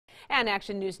And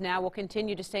Action News Now will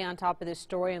continue to stay on top of this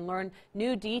story and learn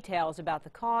new details about the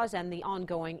cause and the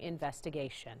ongoing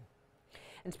investigation.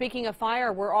 And speaking of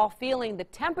fire, we're all feeling the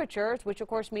temperatures, which of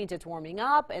course means it's warming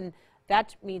up, and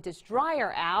that means it's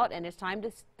drier out, and it's time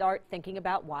to start thinking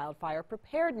about wildfire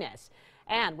preparedness.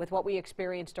 And with what we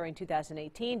experienced during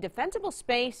 2018, defensible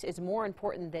space is more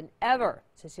important than ever.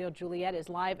 Cecile Juliet is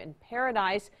live in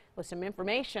Paradise with some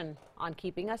information on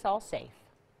keeping us all safe.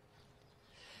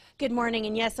 Good morning,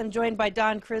 and yes, I'm joined by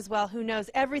Don Criswell, who knows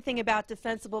everything about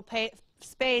defensible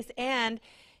space and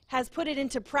has put it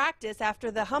into practice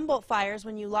after the Humboldt fires.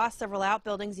 When you lost several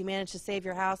outbuildings, you managed to save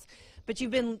your house. But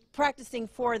you've been practicing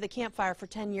for the campfire for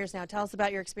 10 years now. Tell us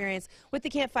about your experience with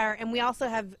the campfire. And we also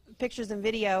have pictures and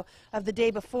video of the day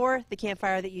before the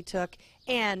campfire that you took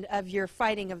and of your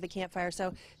fighting of the campfire.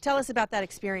 So tell us about that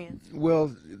experience.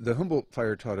 Well, the Humboldt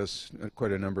fire taught us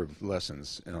quite a number of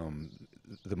lessons.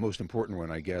 The most important one,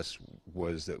 I guess,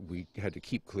 was that we had to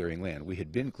keep clearing land. We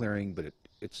had been clearing, but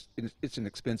it's an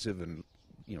expensive and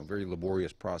very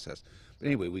laborious process. But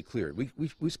anyway, we cleared.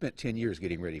 We spent 10 years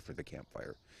getting ready for the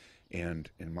campfire. And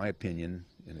in my opinion,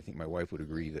 and I think my wife would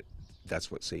agree, that's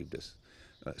what saved us,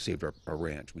 saved our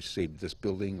ranch. We saved this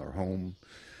building, our home.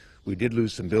 We did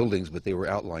lose some buildings, but they were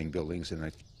outlying buildings, and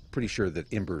I'm pretty sure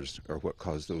that embers are what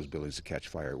caused those buildings to catch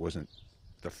fire. It wasn't,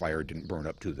 the fire didn't burn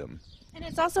up to them. And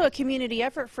it's also a community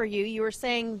effort for you. You were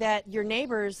saying that your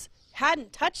neighbors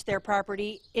hadn't touched their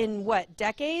property in, what,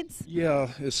 decades? Yeah,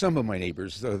 some of my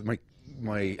neighbors.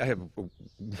 I have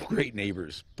great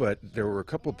neighbors, but there were a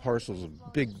couple of parcels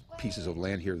of big pieces of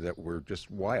land here that were just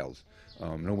wild.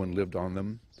 No one lived on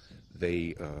them.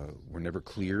 They were never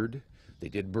cleared. They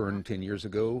did burn 10 years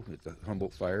ago at the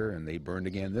Humboldt fire, and they burned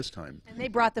again this time. And they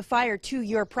brought the fire to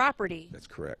your property. That's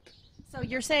correct. So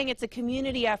you're saying it's a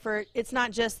community effort. It's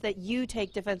not just that you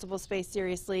take defensible space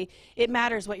seriously. It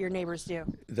matters what your neighbors do.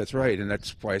 That's right, and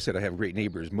that's why I said I have great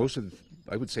neighbors.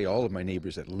 I would say all of my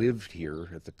neighbors that lived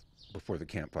here before the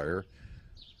campfire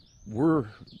were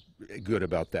good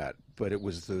about that, but it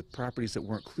was the properties that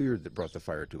weren't cleared that brought the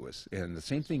fire to us. And the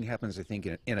same thing happens, I think,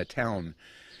 in a town.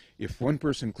 If one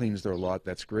person cleans their lot,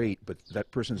 that's great, but that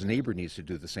person's neighbor needs to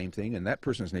do the same thing, and that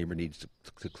person's neighbor needs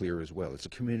to clear as well. It's a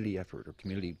community effort, or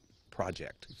community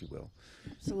project, if you will.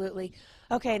 Absolutely.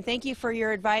 Okay, and thank you for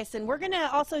your advice. And we're going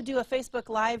to also do a Facebook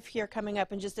Live here coming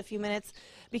up in just a few minutes,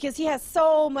 because he has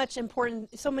so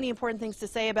many important things to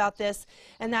say about this,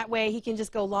 and that way he can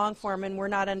just go long form and we're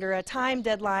not under a time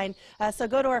deadline. So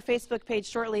go to our Facebook page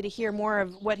shortly to hear more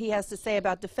of what he has to say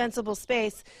about defensible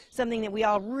space, something that we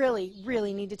all really,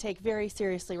 really need to take very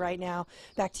seriously right now.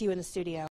 Back to you in the studio.